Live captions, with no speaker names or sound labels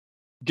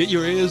Get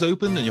your ears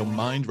open and your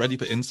mind ready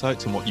for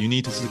insights on what you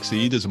need to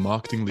succeed as a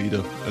marketing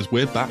leader, as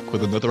we're back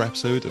with another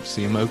episode of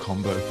CMO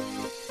Convo.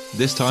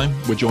 This time,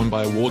 we're joined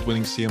by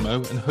award-winning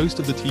CMO and host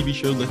of the TV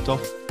show Liftoff,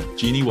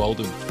 Jeanniey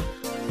Walden.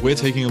 We're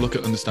taking a look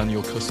at understanding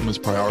your customers'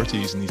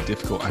 priorities in these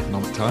difficult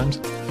economic times,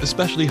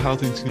 especially how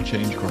things can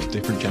change across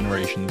different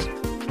generations.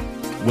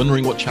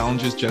 Wondering what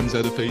challenges Gen Z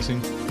are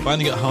facing,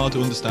 finding it hard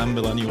to understand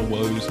millennial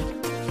woes,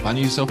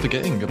 finding yourself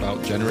forgetting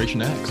about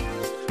Generation X.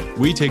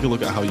 We take a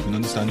look at how you can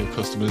understand your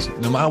customers,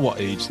 no matter what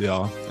age they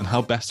are, and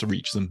how best to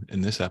reach them in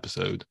this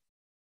episode.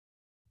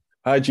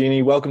 Hi,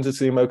 Jeannie. Welcome to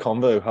CMO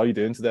Convo. How are you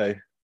doing today?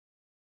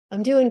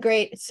 I'm doing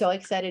great. So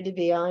excited to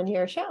be on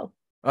your show.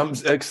 I'm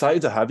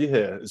excited to have you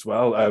here as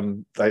well.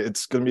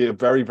 It's going to be a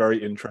very,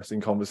 very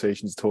interesting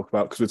conversation to talk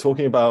about because we're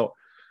talking about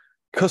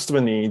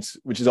customer needs,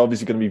 which is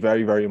obviously going to be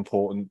very, very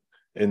important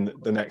in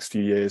the next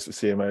few years for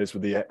CMOs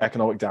with the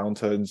economic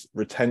downturns.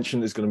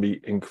 Retention is going to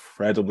be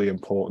incredibly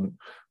important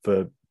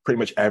for pretty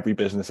much every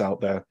business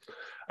out there.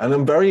 And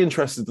I'm very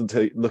interested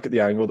to look at the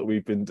angle that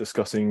we've been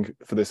discussing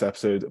for this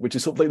episode, which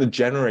is sort of like the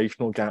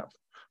generational gap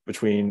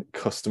between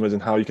customers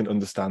and how you can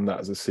understand that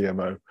as a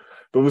CMO.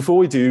 But before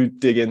we do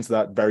dig into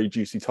that very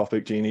juicy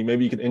topic, Jeannie,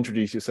 maybe you can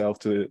introduce yourself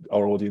to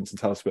our audience and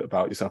tell us a bit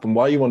about yourself and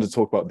why you wanted to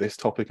talk about this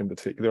topic in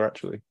particular,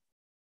 actually.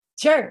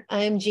 Sure.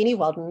 I'm Jeanniey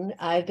Walden.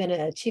 I've been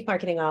a chief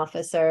marketing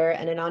officer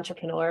and an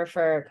entrepreneur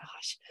for,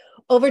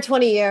 over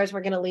 20 years.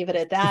 We're going to leave it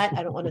at that.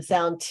 I don't want to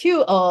sound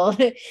too old,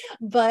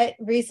 but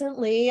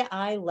recently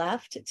I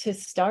left to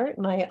start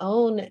my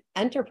own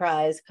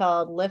enterprise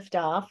called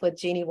Liftoff with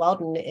Jeanniey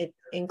Walden. It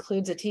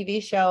includes a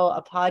TV show,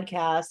 a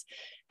podcast,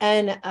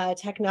 and a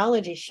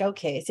technology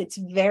showcase. It's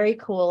very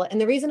cool. And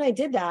the reason I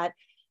did that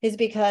is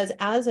because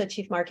as a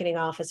chief marketing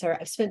officer,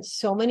 I've spent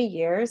so many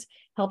years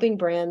helping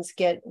brands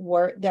get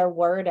their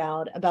word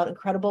out about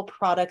incredible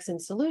products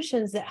and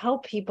solutions that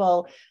help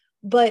people,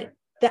 but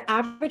the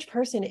average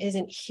person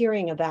isn't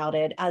hearing about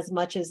it as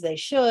much as they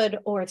should,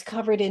 or it's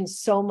covered in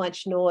so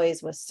much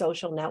noise with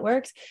social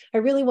networks. I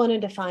really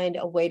wanted to find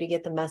a way to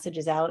get the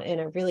messages out in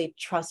a really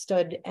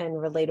trusted and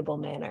relatable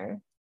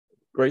manner.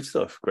 Great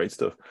stuff. Great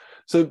stuff.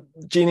 So,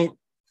 Jeannie,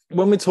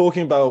 when we're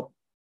talking about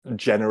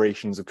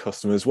generations of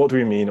customers, what do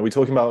we mean? Are we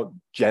talking about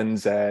Gen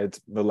Z,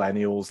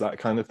 millennials, that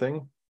kind of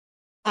thing?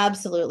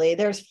 Absolutely.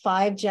 There's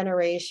 5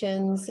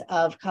 generations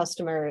of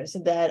customers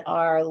that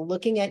are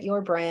looking at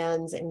your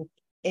brands and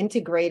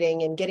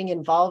integrating and getting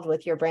involved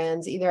with your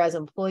brands, either as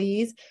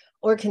employees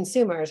or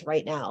consumers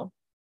right now.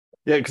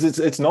 Yeah, because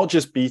it's not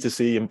just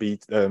B2C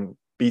and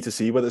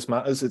B2C where this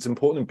matters. It's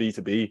important in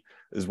B2B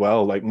as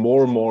well. Like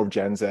more and more of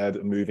Gen Z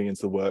are moving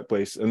into the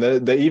workplace, and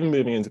they're even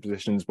moving into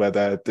positions where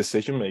they're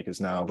decision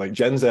makers now. Like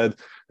Gen Z,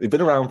 they've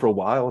been around for a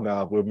while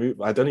now.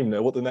 I don't even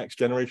know what the next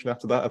generation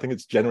after that. I think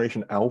it's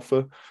Generation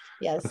Alpha.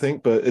 Yes. I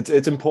think, but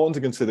it's important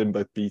to consider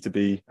both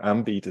B2B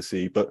and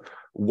B2C. But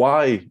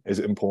why is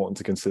it important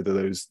to consider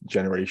those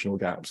generational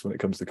gaps when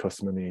it comes to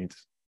customer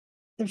needs?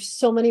 There's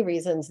so many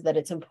reasons that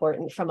it's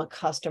important from a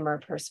customer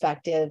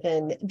perspective.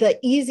 And the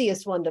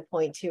easiest one to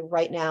point to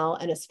right now,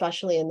 and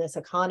especially in this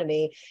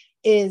economy,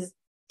 is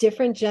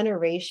different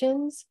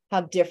generations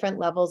have different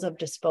levels of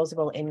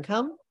disposable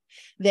income.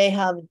 They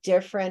have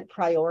different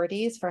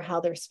priorities for how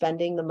they're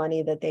spending the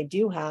money that they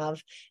do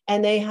have,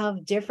 and they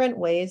have different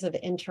ways of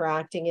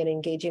interacting and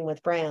engaging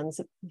with brands,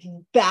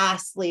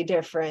 vastly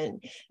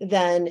different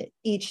than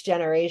each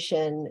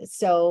generation.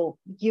 So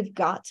you've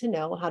got to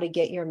know how to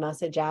get your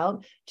message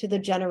out to the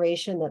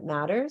generation that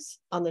matters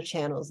on the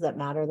channels that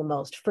matter the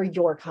most for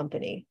your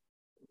company.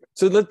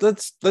 So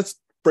let's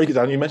break it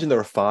down. You mentioned there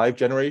are 5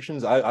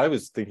 generations. I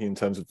was thinking in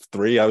terms of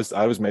 3. I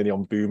was mainly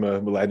on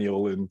Boomer,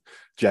 Millennial, and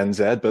Gen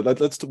Z. But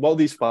let's what are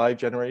these 5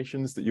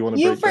 generations that you want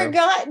to break down? You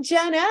forgot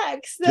Gen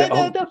X.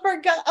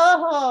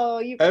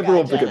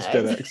 Everyone forgets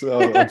Gen X.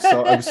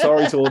 Oh, I'm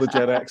sorry to all the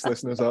Gen X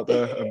listeners out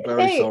there. I'm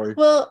very sorry.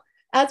 Well,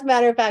 as a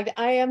matter of fact,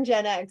 I am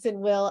Gen X,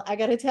 and I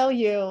got to tell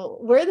you,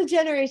 we're the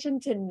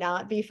generation to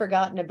not be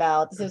forgotten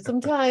about. So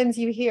sometimes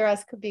you hear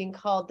us being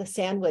called the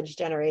sandwich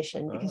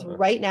generation because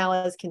right now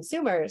as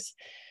consumers,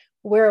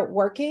 we're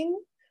working,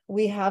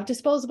 we have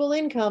disposable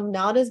income,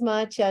 not as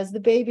much as the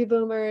baby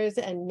boomers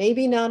and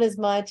maybe not as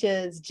much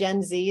as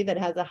Gen Z that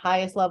has the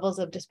highest levels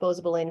of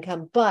disposable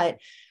income. But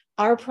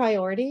our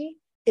priority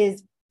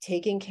is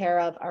taking care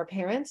of our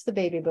parents, the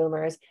baby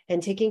boomers,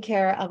 and taking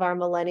care of our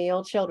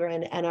millennial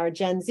children and our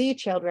Gen Z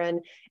children.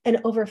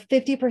 And over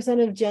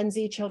 50% of Gen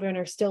Z children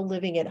are still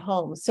living at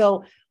home.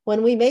 So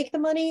when we make the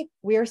money,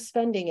 we're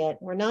spending it.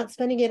 We're not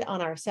spending it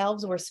on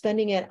ourselves. We're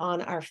spending it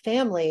on our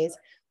families.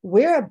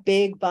 We're a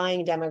big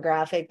buying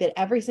demographic that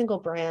every single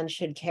brand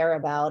should care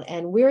about.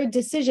 And we're a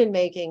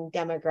decision-making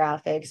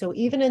demographic. So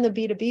even in the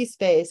B2B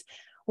space,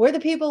 we're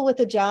the people with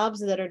the jobs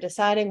that are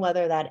deciding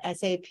whether that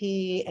SAP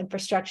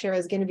infrastructure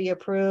is going to be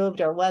approved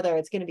or whether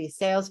it's going to be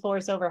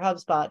Salesforce over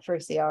HubSpot for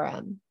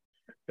CRM.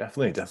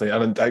 Definitely.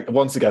 And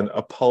once again,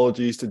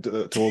 apologies to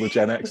all the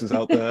Gen Xers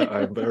out there.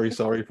 I'm very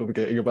sorry for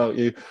forgetting about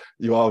you.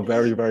 You are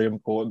very, very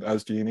important,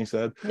 as Jeannie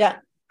said. Yeah.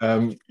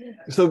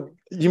 So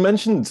you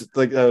mentioned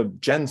like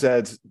Gen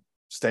Z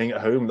staying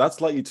at home, that's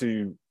likely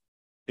to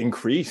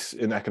increase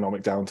in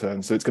economic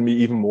downturn. So it's going to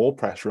be even more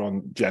pressure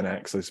on Gen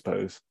X, I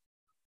suppose.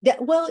 Yeah,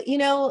 well,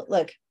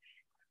 look,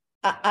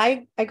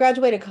 I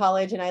graduated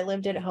college and I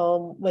lived at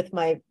home with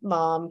my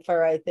mom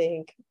for, I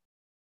think,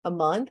 a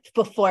month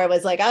before I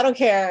was like, I don't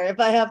care if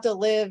I have to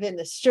live in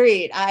the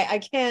street. I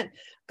can't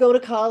go to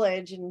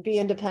college and be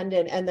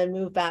independent and then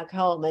move back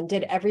home, and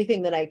did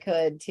everything that I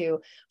could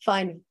to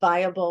find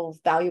viable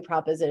value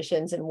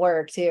propositions and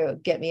work to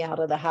get me out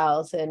of the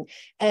house. And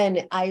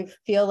I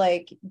feel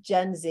like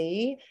Gen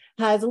Z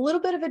has a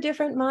little bit of a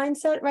different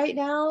mindset right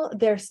now.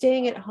 They're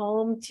staying at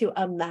home to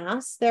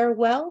amass their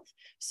wealth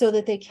so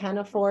that they can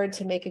afford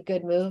to make a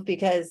good move,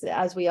 because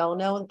as we all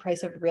know, the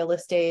price of real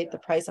estate, the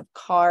price of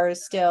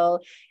cars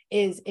still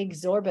is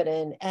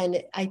exorbitant.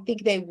 And I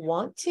think they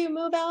want to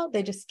move out,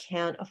 they just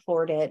can't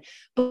afford it.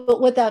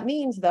 But what that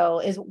means, though,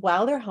 is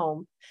while they're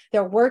home,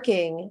 they're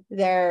working,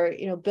 they're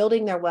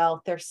building their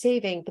wealth, they're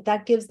saving, but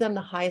that gives them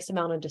the highest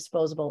amount of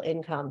disposable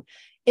income.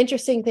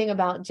 Interesting thing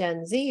about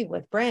Gen Z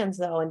with brands,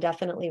 though, and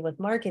definitely with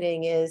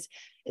marketing, is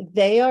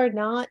they are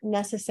not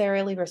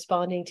necessarily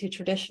responding to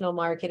traditional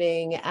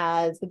marketing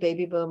as the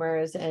baby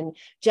boomers and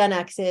Gen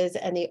X's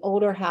and the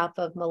older half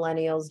of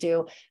millennials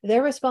do.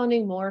 They're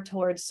responding more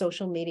towards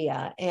social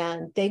media,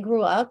 and they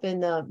grew up in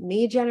the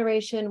me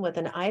generation with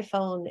an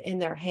iPhone in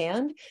their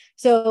hand.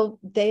 So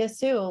they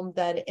assume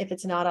that if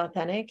it's not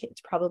authentic,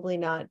 it's probably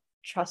not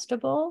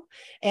trustable,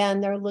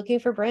 and they're looking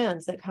for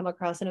brands that come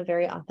across in a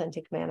very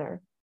authentic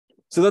manner.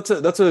 So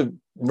that's a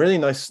really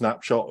nice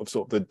snapshot of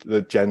sort of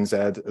the Gen Z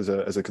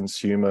as a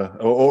consumer,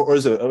 or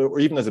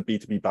even as a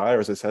B2B buyer.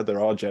 As I said, there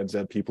are Gen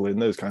Z people in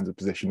those kinds of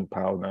positions of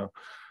power now.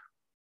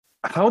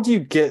 How do you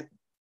get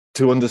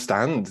to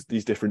understand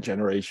these different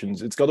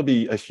generations? It's got to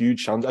be a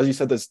huge challenge. As you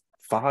said, there's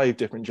 5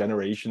 different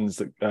generations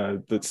that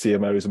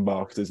CMOs and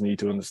marketers need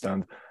to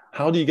understand.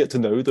 How do you get to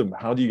know them?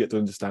 How do you get to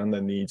understand their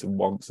needs and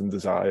wants and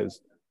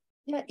desires?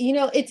 Yeah,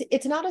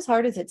 it's not as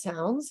hard as it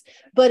sounds,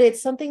 but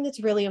it's something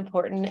that's really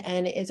important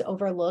and is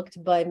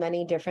overlooked by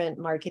many different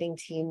marketing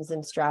teams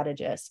and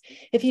strategists.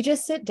 If you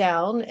just sit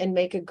down and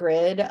make a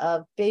grid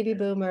of baby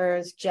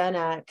boomers, Gen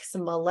X,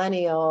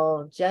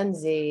 millennial, Gen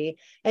Z,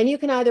 and you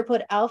can either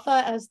put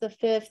alpha as the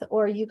 5th,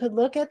 or you could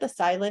look at the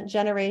silent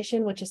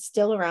generation, which is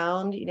still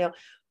around,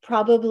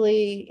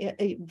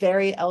 probably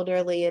very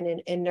elderly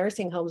and in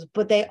nursing homes,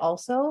 but they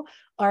also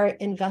are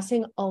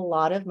investing a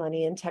lot of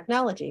money in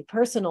technology,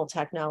 personal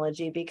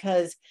technology,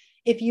 because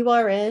if you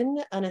are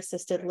in an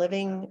assisted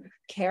living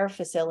care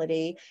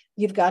facility,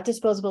 you've got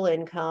disposable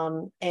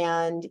income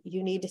and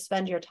you need to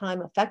spend your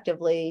time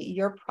effectively,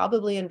 you're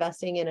probably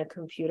investing in a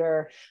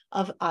computer,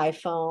 of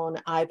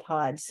iPhone,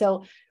 iPod.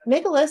 So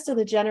make a list of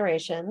the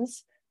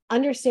generations,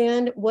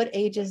 understand what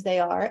ages they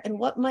are and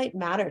what might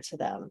matter to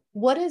them.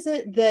 What is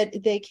it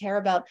that they care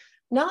about?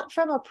 Not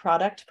from a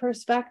product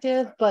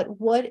perspective, but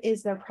what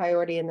is their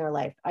priority in their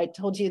life? I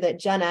told you that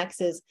Gen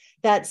X is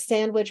that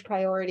sandwich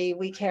priority.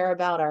 We care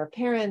about our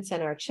parents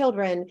and our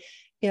children.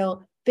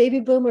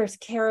 Baby boomers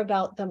care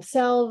about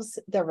themselves.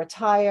 They're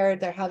retired.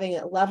 They're having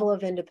a level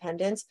of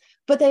independence,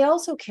 but they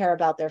also care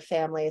about their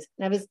families.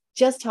 And I was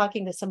just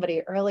talking to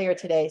somebody earlier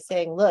today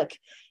saying, look,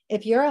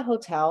 if you're a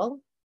hotel,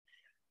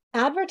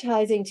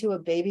 advertising to a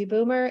baby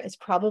boomer is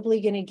probably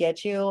going to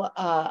get you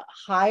a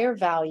higher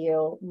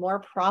value, more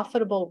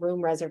profitable room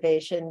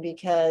reservation,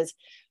 because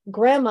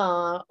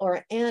grandma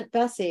or Aunt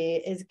Bessie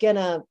is going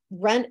to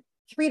rent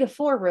 3 to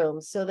 4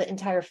 rooms so the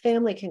entire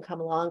family can come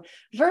along,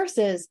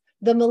 versus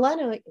the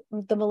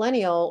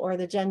millennial or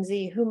the Gen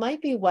Z who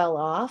might be well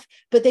off,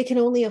 but they can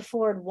only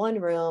afford 1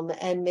 room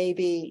and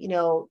maybe,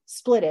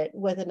 split it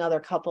with another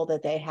couple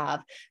that they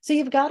have. So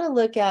you've got to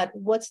look at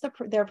what's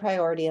their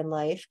priority in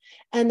life,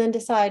 and then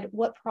decide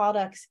what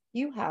products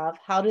you have,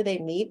 how do they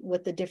meet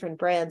with the different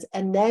brands,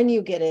 and then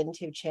you get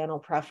into channel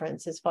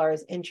preference as far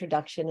as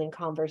introduction and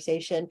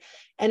conversation,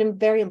 and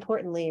very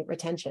importantly,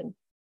 retention.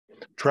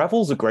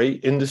 Travel's a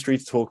great industry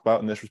to talk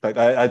about in this respect.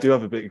 I do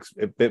have a bit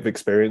of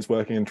experience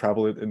working in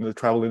the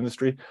travel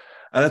industry,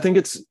 and I think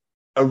it's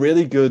a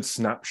really good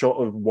snapshot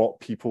of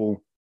what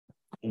people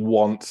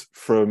want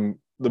from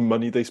the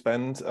money they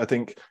spend. I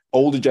think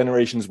older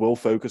generations will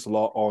focus a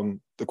lot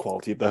on the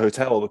quality of the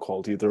hotel, the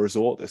quality of the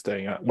resort they're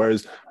staying at,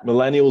 whereas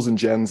millennials and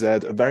Gen Z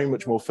are very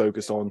much more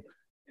focused on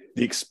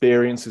the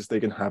experiences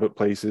they can have at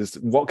places.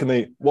 What can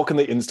they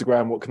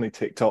Instagram? What can they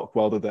TikTok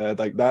while they're there?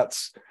 Like,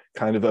 that's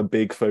kind of a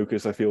big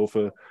focus, I feel,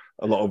 for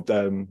a lot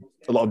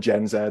of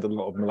Gen Z and a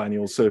lot of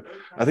millennials. So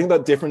I think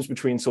that difference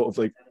between sort of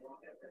like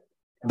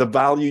the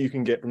value you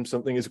can get from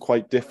something is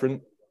quite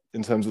different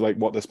in terms of like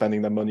what they're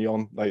spending their money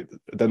on. Like,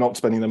 they're not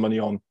spending their money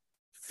on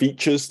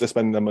features, they're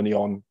spending their money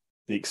on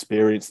the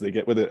experience they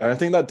get with it. And I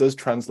think that does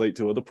translate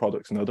to other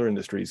products and other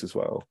industries as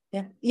well.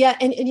 Yeah.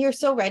 And you're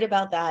so right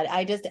about that.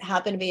 I just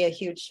happen to be a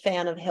huge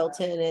fan of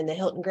Hilton and the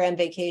Hilton Grand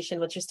Vacation,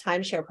 which is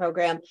timeshare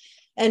program.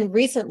 And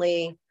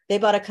recently they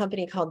bought a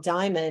company called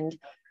Diamond.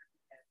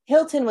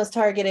 Hilton was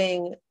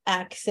targeting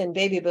X and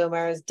baby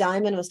boomers.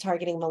 Diamond was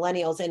targeting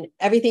millennials, and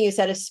everything you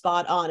said is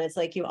spot on. It's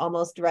like you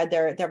almost read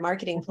their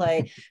marketing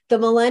play. The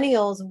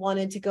millennials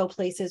wanted to go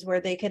places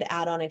where they could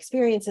add on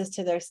experiences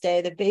to their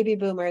stay. The baby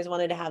boomers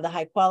wanted to have the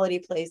high quality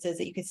places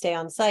that you could stay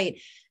on site.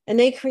 And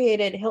they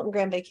created, Hilton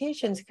Grand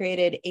Vacations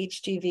created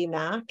HGV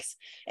Max.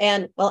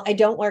 And well, I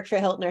don't work for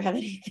Hilton or have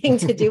anything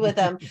to do with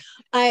them.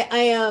 I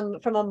am,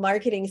 from a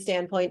marketing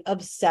standpoint,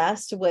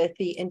 obsessed with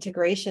the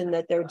integration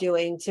that they're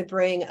doing to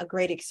bring a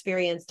great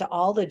experience to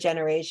all the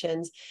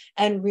generations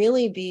and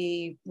really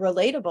be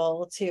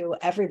relatable to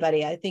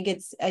everybody. I think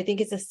it's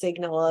a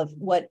signal of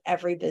what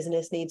every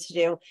business needs to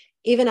do,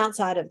 even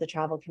outside of the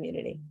travel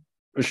community.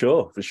 For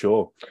sure.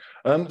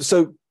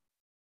 So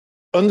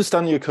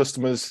understanding your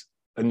customers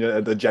and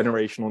the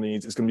generational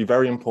needs is going to be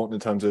very important in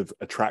terms of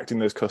attracting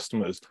those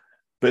customers,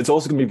 but it's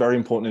also going to be very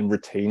important in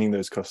retaining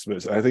those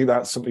customers. And I think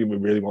that's something we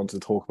really want to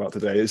talk about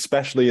today,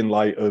 especially in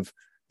light of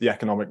the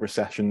economic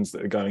recessions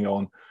that are going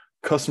on.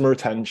 Customer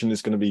retention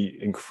is going to be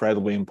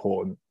incredibly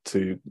important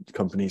to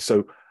companies.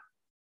 So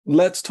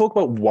let's talk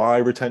about why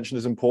retention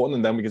is important,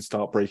 and then we can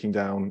start breaking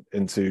down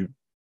into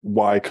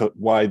why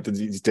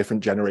these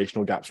different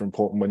generational gaps are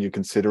important when you're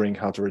considering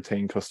how to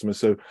retain customers.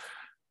 So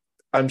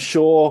I'm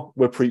sure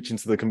we're preaching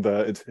to the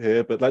converted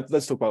here, but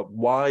let's talk about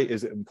why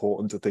is it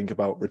important to think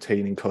about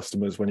retaining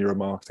customers when you're a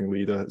marketing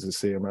leader as a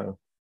CMO?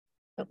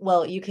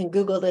 Well, you can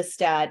Google this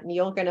stat and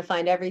you're going to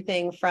find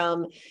everything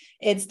from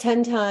it's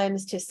 10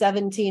 times to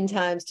 17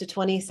 times to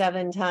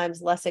 27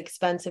 times less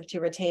expensive to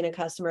retain a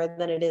customer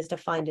than it is to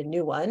find a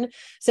new one.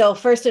 So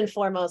first and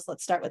foremost,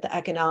 let's start with the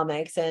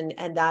economics, and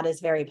that is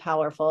very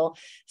powerful.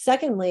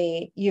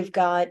 Secondly, you've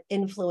got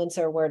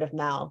influencer word of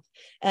mouth.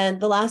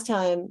 And the last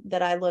time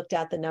that I looked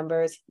at the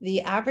numbers,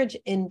 the average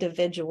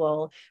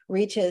individual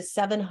reaches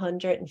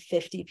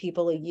 750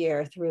 people a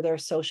year through their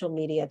social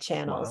media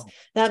channels. Wow.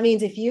 That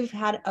means if you've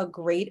had a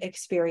great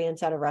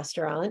experience at a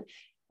restaurant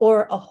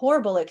or a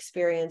horrible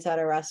experience at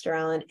a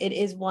restaurant, it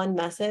is one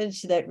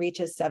message that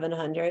reaches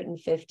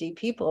 750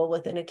 people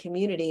within a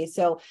community.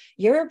 So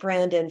you're a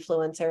brand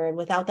influencer, and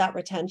without that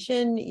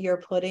retention,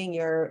 you're putting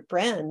your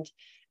brand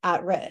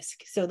at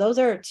risk. So those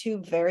are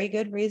two very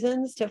good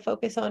reasons to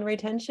focus on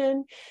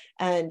retention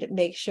and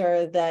make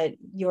sure that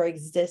your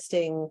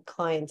existing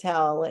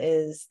clientele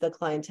is the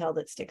clientele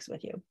that sticks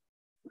with you.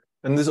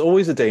 And there's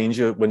always a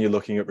danger when you're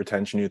looking at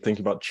retention, you're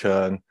thinking about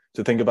churn,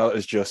 to think about it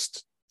as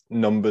just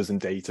numbers and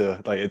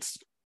data. Like, it's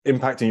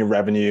impacting your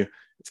revenue,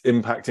 it's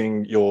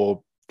impacting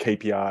your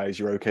KPIs,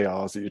 your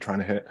OKRs that you're trying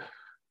to hit.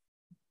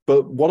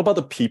 But what about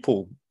the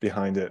people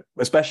behind it,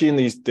 especially in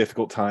these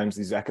difficult times,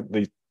 these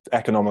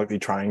economically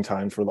trying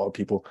times for a lot of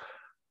people?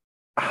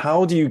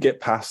 How do you get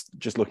past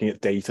just looking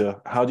at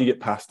data? How do you get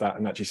past that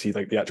and actually see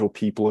like the actual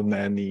people and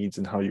their needs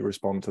and how you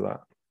respond to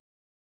that?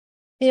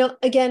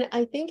 Again,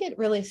 I think it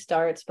really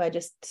starts by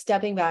just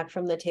stepping back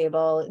from the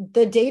table.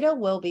 The data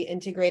will be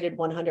integrated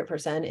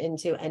 100%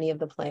 into any of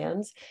the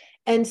plans,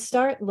 and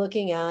start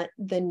looking at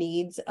the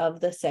needs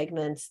of the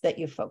segments that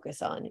you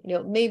focus on.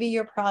 Maybe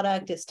your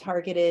product is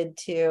targeted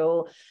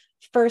to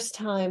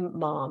first-time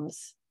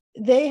moms.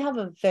 They have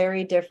a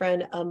very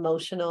different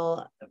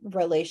emotional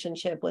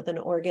relationship with an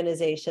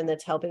organization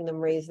that's helping them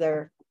raise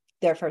their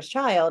first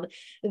child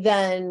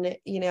than,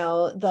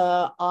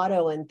 the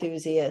auto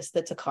enthusiast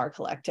that's a car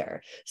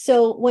collector.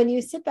 So when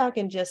you sit back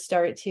and just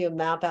start to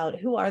map out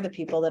who are the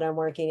people that I'm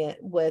working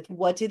with,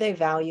 what do they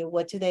value,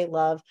 what do they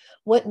love,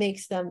 what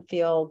makes them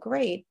feel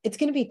great, it's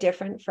going to be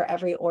different for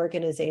every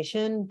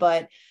organization,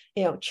 but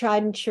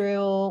tried and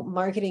true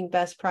marketing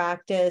best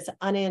practice,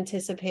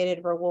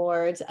 unanticipated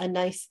rewards, a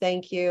nice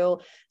thank you.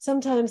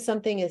 Sometimes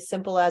something as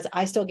simple as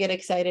I still get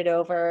excited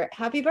over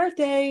happy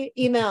birthday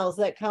emails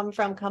that come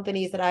from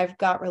companies that I've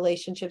got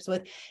relationships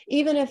with,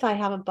 even if I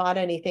haven't bought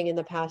anything in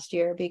the past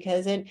year,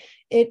 because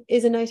it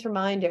is a nice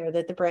reminder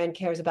that the brand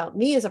cares about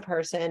me as a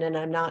person, and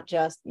I'm not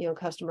just,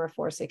 customer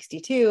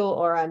 462,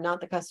 or I'm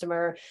not the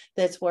customer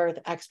that's worth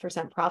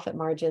X% profit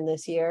margin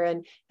this year.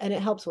 And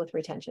it helps with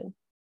retention.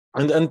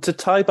 And to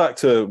tie back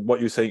to what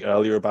you were saying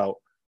earlier about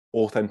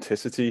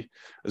authenticity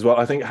as well,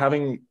 I think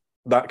having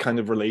that kind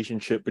of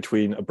relationship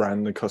between a brand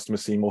and a customer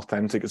seem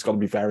authentic, it's got to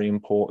be very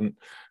important.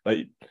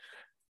 Like,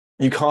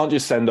 you can't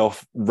just send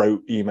off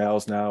rote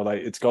emails now. Like,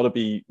 it's got to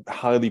be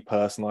highly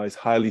personalized,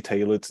 highly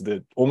tailored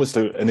to almost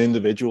to an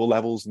individual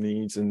level's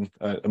needs and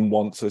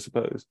wants, I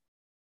suppose.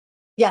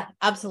 Yeah,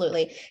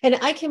 absolutely. And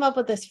I came up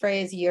with this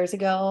phrase years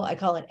ago. I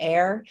call it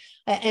AIR,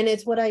 and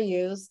it's what I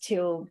use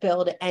to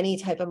build any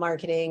type of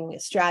marketing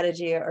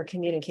strategy or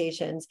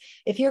communications.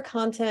 If your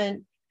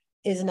content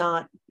is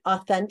not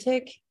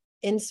authentic,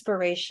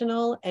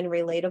 inspirational, and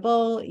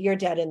relatable, you're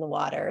dead in the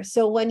water.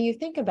 So when you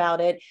think about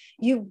it,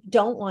 you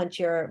don't want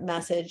your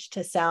message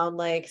to sound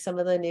like some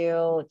of the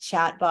new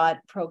chatbot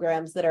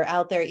programs that are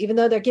out there. Even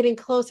though they're getting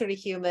closer to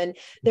human,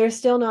 they're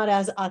still not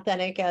as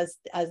authentic as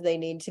they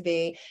need to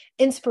be.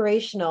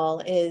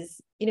 Inspirational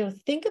is,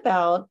 think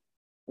about,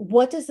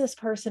 what does this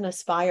person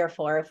aspire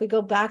for? If we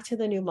go back to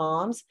the new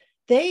moms,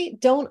 they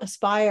don't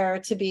aspire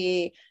to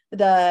be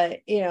the,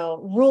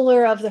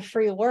 ruler of the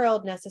free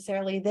world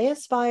necessarily. They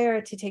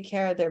aspire to take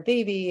care of their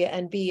baby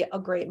and be a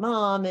great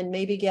mom and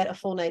maybe get a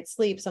full night's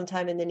sleep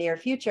sometime in the near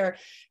future.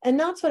 And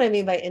that's what I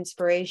mean by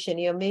inspiration.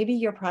 Maybe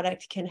your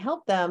product can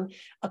help them,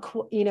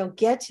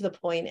 get to the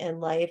point in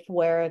life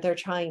where they're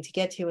trying to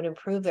get to and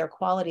improve their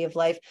quality of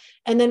life.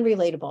 And then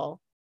relatable.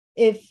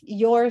 If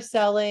you're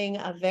selling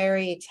a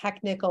very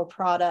technical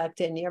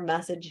product and your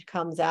message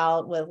comes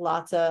out with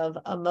lots of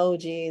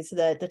emojis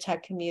that the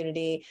tech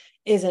community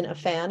isn't a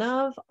fan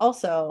of,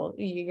 also,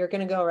 you're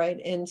going to go right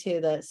into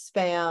the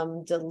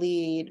spam,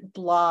 delete,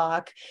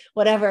 block,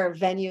 whatever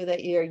venue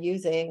that you're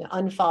using,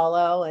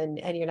 unfollow,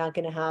 and you're not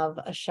going to have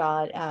a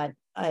shot at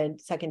a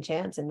second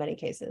chance in many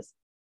cases.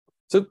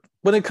 So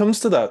when it comes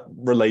to that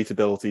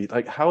relatability,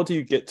 like, how do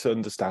you get to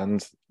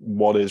understand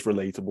what is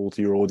relatable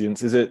to your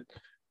audience? Is it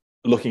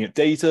looking at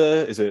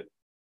data? Is it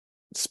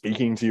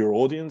speaking to your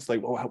audience?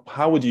 Like,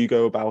 how would you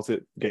go about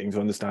it, getting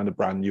to understand a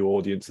brand new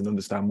audience and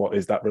understand what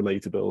is that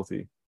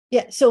relatability?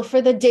 Yeah. So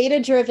for the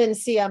data-driven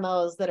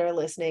CMOs that are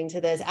listening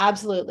to this,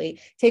 absolutely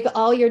take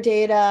all your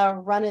data,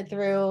 run it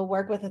through,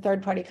 work with a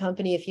third-party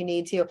company if you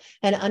need to,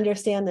 and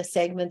understand the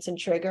segments and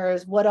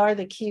triggers. What are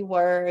the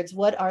keywords?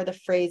 What are the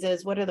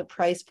phrases? What are the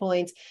price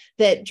points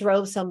that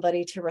drove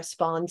somebody to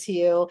respond to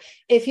you?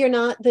 If you're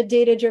not the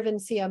data-driven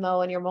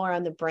CMO and you're more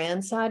on the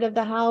brand side of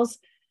the house,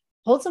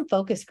 hold some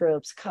focus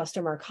groups,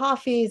 customer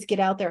coffees, get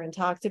out there and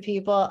talk to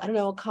people. I don't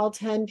know, call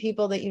 10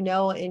 people that you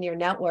know in your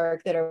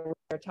network that are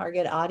your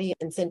target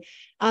audience and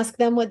ask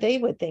them what they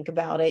would think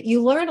about it.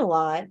 You learn a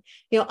lot.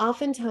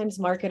 Oftentimes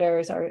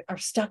marketers are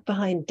stuck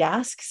behind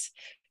desks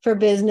for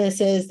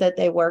businesses that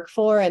they work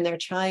for, and they're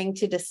trying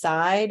to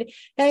decide,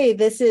 hey,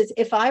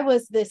 if I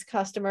was this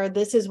customer,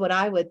 this is what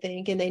I would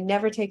think. And they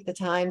never take the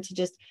time to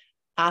just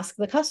ask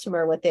the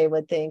customer what they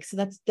would think.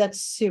 So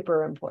that's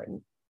super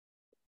important.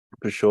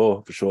 For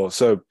sure.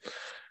 So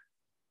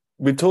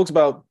we've talked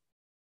about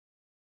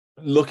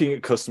looking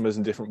at customers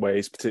in different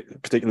ways,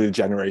 particularly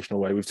the generational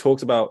way. We've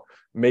talked about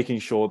making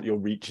sure that you're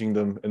reaching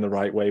them in the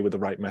right way with the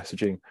right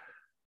messaging.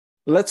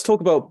 Let's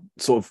talk about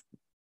sort of,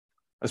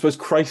 I suppose,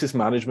 crisis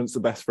management's the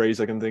best phrase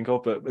I can think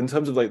of, but in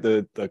terms of like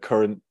the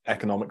current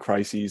economic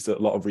crises that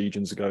a lot of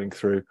regions are going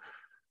through,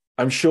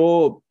 I'm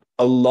sure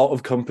a lot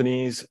of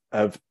companies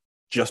have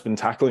just been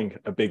tackling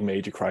a big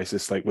major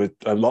crisis. Like, with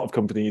a lot of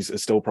companies are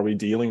still probably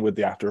dealing with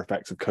the after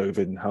effects of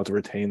COVID and how to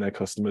retain their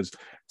customers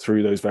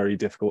through those very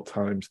difficult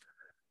times.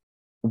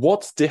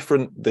 What's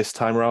different this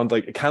time around?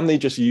 Like, can they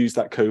just use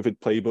that COVID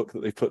playbook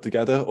that they've put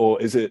together, or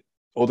do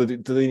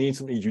they need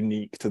something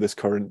unique to this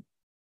current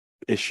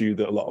issue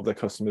that a lot of their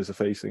customers are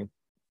facing?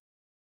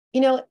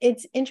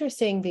 It's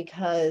interesting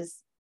because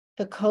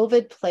the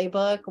COVID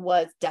playbook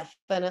was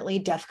definitely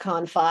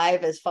DEFCON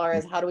 5 as far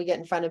as how do we get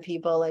in front of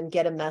people and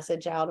get a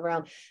message out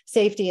around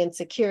safety and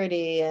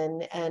security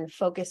and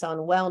focus on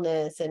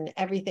wellness and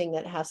everything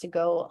that has to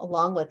go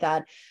along with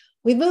that.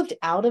 We moved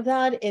out of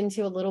that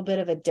into a little bit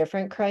of a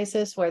different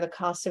crisis where the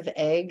cost of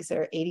eggs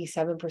are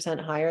 87%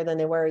 higher than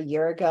they were a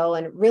year ago,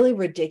 and really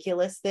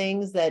ridiculous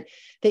things that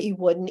you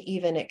wouldn't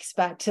even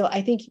expect. So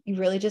I think you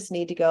really just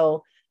need to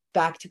go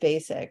back to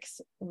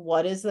basics.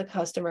 What is the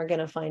customer going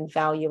to find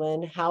value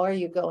in? How are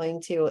you going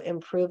to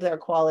improve their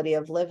quality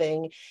of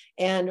living?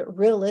 And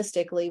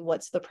realistically,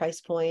 what's the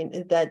price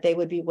point that they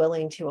would be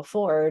willing to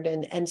afford?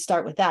 And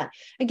start with that.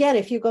 Again,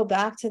 if you go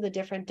back to the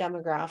different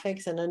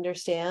demographics and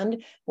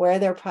understand where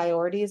their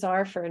priorities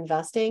are for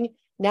investing,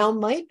 now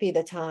might be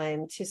the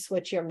time to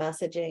switch your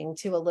messaging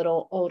to a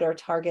little older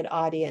target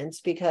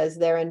audience because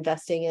they're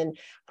investing in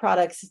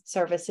products,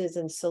 services,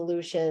 and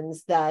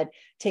solutions that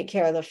take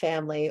care of the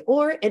family.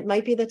 Or it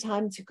might be the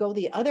time to go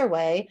the other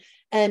way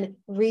and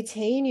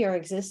retain your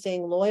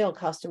existing loyal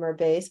customer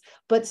base,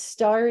 but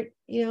start,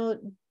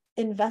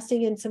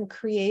 investing in some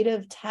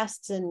creative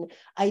tests and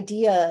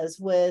ideas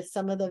with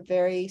some of the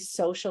very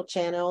social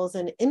channels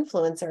and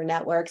influencer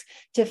networks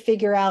to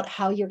figure out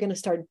how you're going to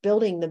start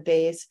building the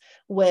base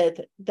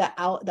with the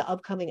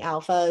upcoming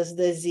alphas,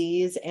 the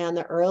Zs, and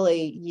the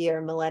early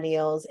year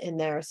millennials in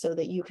there, so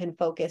that you can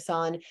focus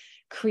on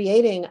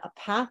creating a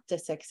path to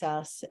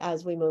success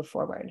as we move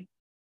forward.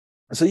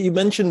 So you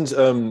mentioned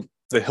the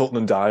Hilton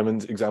and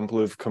Diamond example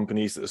of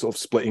companies that are sort of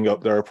splitting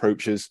up their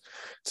approaches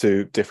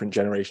to different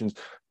generations.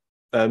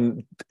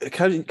 Can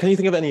you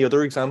think of any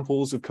other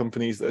examples of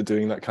companies that are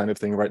doing that kind of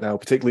thing right now,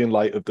 particularly in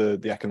light of the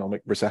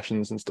economic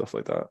recessions and stuff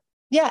like that?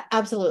 Yeah,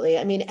 absolutely.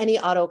 I mean, any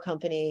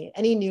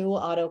new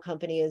auto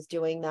company is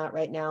doing that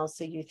right now.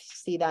 So you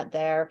see that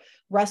there.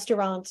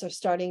 Restaurants are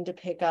starting to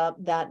pick up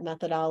that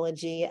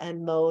methodology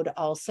and mode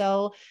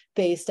also,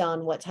 based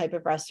on what type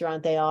of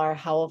restaurant they are,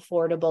 how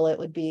affordable it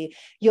would be.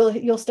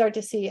 You'll start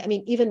to see, I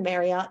mean, even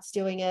Marriott's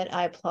doing it.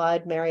 I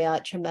applaud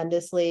Marriott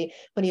tremendously.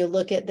 When you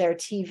look at their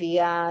TV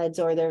ads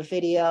or their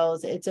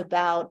videos, it's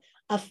about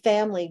a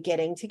family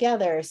getting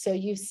together. So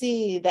you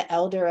see the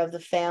elder of the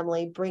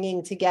family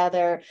bringing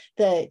together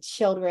the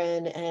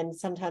children and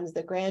sometimes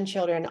the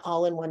grandchildren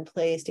all in one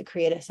place to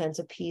create a sense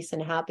of peace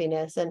and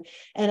happiness. And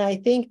I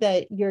think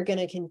that you're going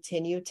to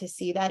continue to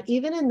see that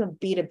even in the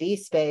B2B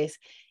space.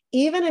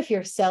 Even if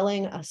you're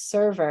selling a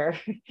server,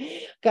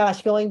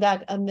 gosh, going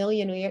back a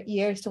million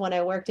years to when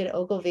I worked at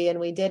Ogilvy, and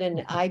we did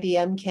an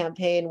IBM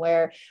campaign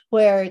where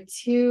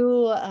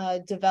two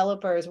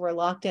developers were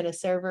locked in a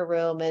server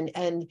room,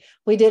 and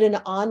we did an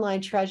online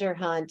treasure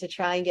hunt to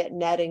try and get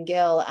Ned and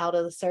Gil out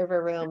of the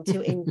server room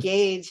to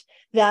engage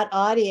that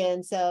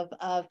audience of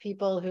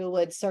people who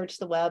would search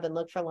the web and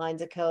look for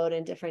lines of code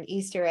and different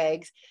Easter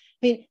eggs.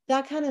 I mean,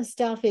 that kind of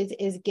stuff is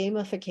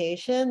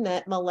gamification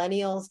that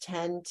millennials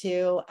tend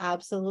to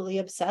absolutely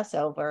obsess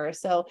over.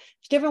 So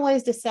there's different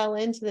ways to sell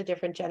into the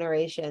different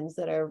generations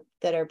that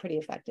are pretty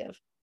effective.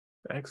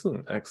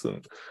 Excellent.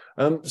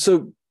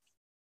 So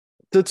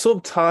to sort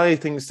of tie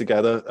things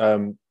together,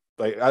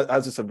 like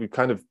as I said, we've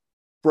kind of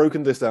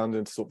broken this down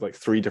into sort of like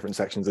three different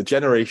sections: a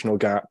generational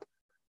gap,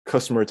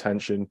 customer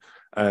retention,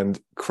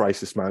 and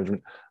crisis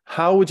management.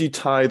 How would you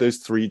tie those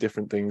three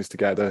different things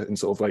together in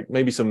sort of like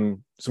maybe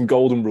some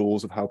golden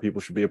rules of how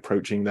people should be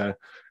approaching their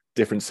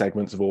different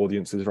segments of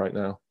audiences right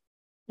now?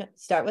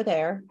 Start with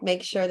AIR.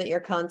 Make sure that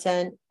your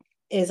content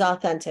is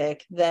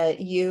authentic,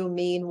 that you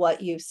mean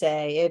what you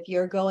say. If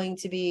you're going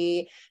to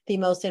be the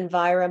most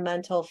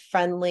environmental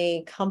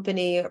friendly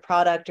company or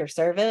product or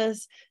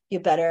service, you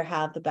better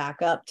have the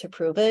backup to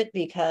prove it,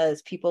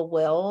 because people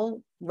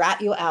will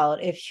rat you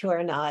out if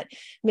you're not.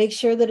 Make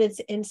sure that it's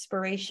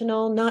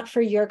inspirational, not for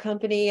your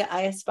company.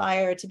 I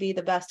aspire to be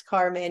the best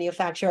car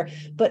manufacturer,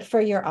 but for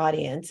your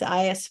audience.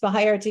 I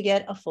aspire to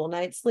get a full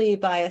night's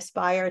sleep. I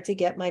aspire to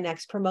get my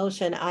next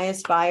promotion. I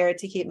aspire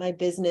to keep my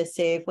business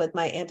safe with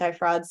my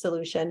anti-fraud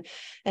solution,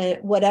 and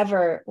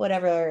whatever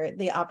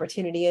the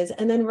opportunity is.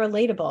 And then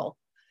relatable.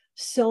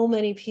 So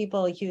many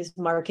people use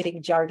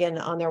marketing jargon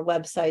on their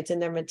websites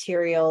and their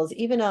materials,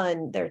 even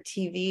on their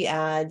TV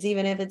ads,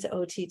 even if it's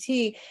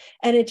OTT,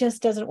 and it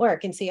just doesn't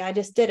work. And see, I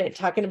just did it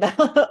talking about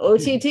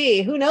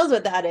OTT. Who knows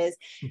what that is?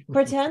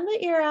 Pretend that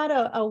you're at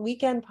a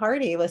weekend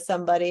party with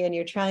somebody and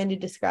you're trying to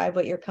describe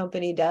what your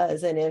company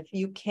does. And if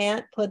you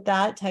can't put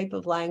that type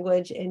of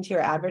language into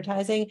your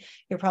advertising,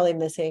 you're probably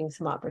missing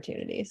some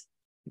opportunities.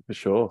 For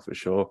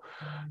sure.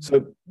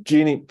 So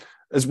Jeanniey,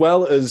 as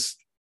well as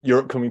your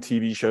upcoming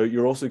TV show,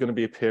 you're also going to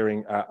be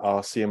appearing at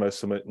our CMO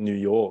Summit New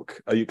York.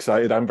 Are you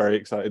excited? I'm very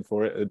excited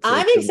for it.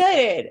 I'm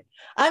excited.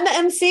 I'm the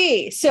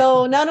MC.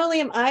 So not only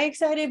am I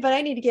excited, but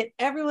I need to get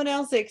everyone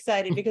else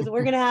excited, because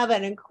we're going to have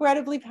an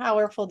incredibly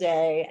powerful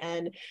day.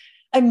 And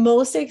I'm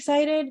most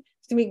excited.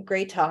 It's going to be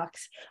great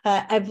talks.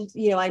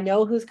 I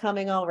know who's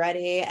coming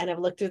already, and I've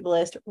looked through the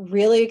list.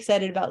 Really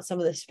excited about some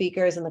of the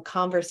speakers and the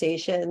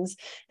conversations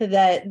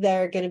that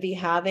they're going to be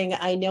having.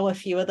 I know a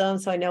few of them,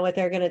 so I know what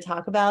they're going to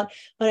talk about,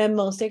 but I'm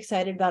most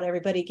excited about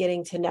everybody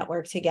getting to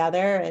network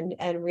together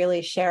and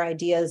really share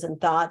ideas and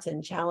thoughts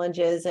and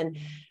challenges. And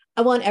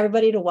I want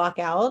everybody to walk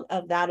out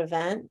of that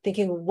event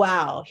thinking,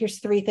 wow, here's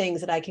three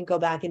things that I can go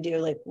back and do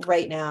like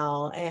right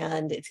now,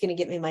 and it's going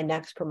to get me my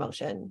next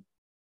promotion.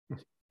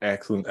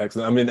 Excellent.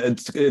 I mean,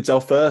 it's our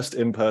first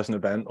in-person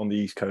event on the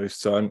East Coast,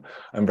 so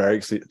I'm very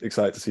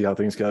excited to see how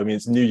things go. I mean,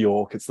 it's New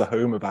York, it's the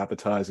home of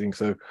advertising,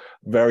 so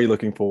very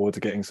looking forward to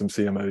getting some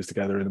CMOs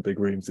together in the big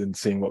rooms and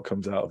seeing what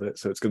comes out of it.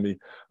 So it's going to be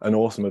an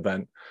awesome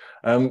event.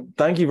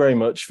 Thank you very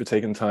much for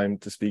taking time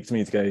to speak to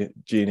me today,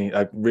 Jeanniey.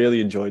 I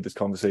really enjoyed this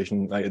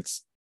conversation. I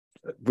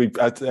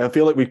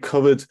feel like we've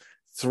covered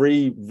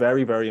three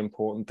very, very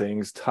important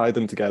things, tied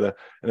them together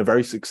in a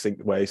very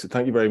succinct way. So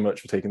thank you very much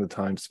for taking the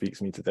time to speak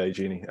to me today,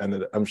 Jeanniey.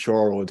 And I'm sure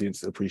our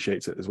audience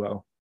appreciates it as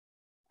well.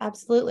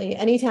 Absolutely.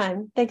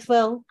 Anytime. Thanks,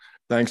 Will.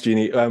 Thanks,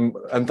 Jeanniey.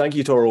 And thank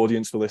you to our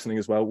audience for listening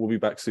as well. We'll be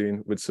back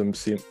soon with some more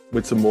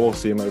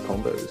CMO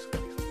Convos.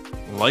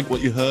 Like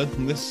what you heard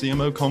from this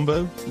CMO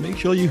Convo? Make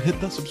sure you hit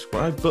that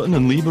subscribe button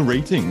and leave a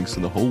rating so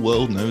the whole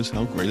world knows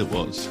how great it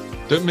was.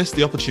 Don't miss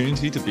the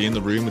opportunity to be in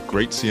the room with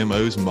great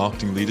CMOs and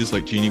marketing leaders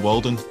like Jeanniey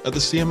Walden at the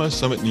CMO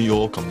Summit New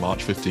York on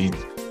March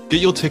 15th.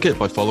 Get your ticket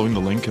by following the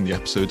link in the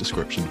episode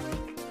description.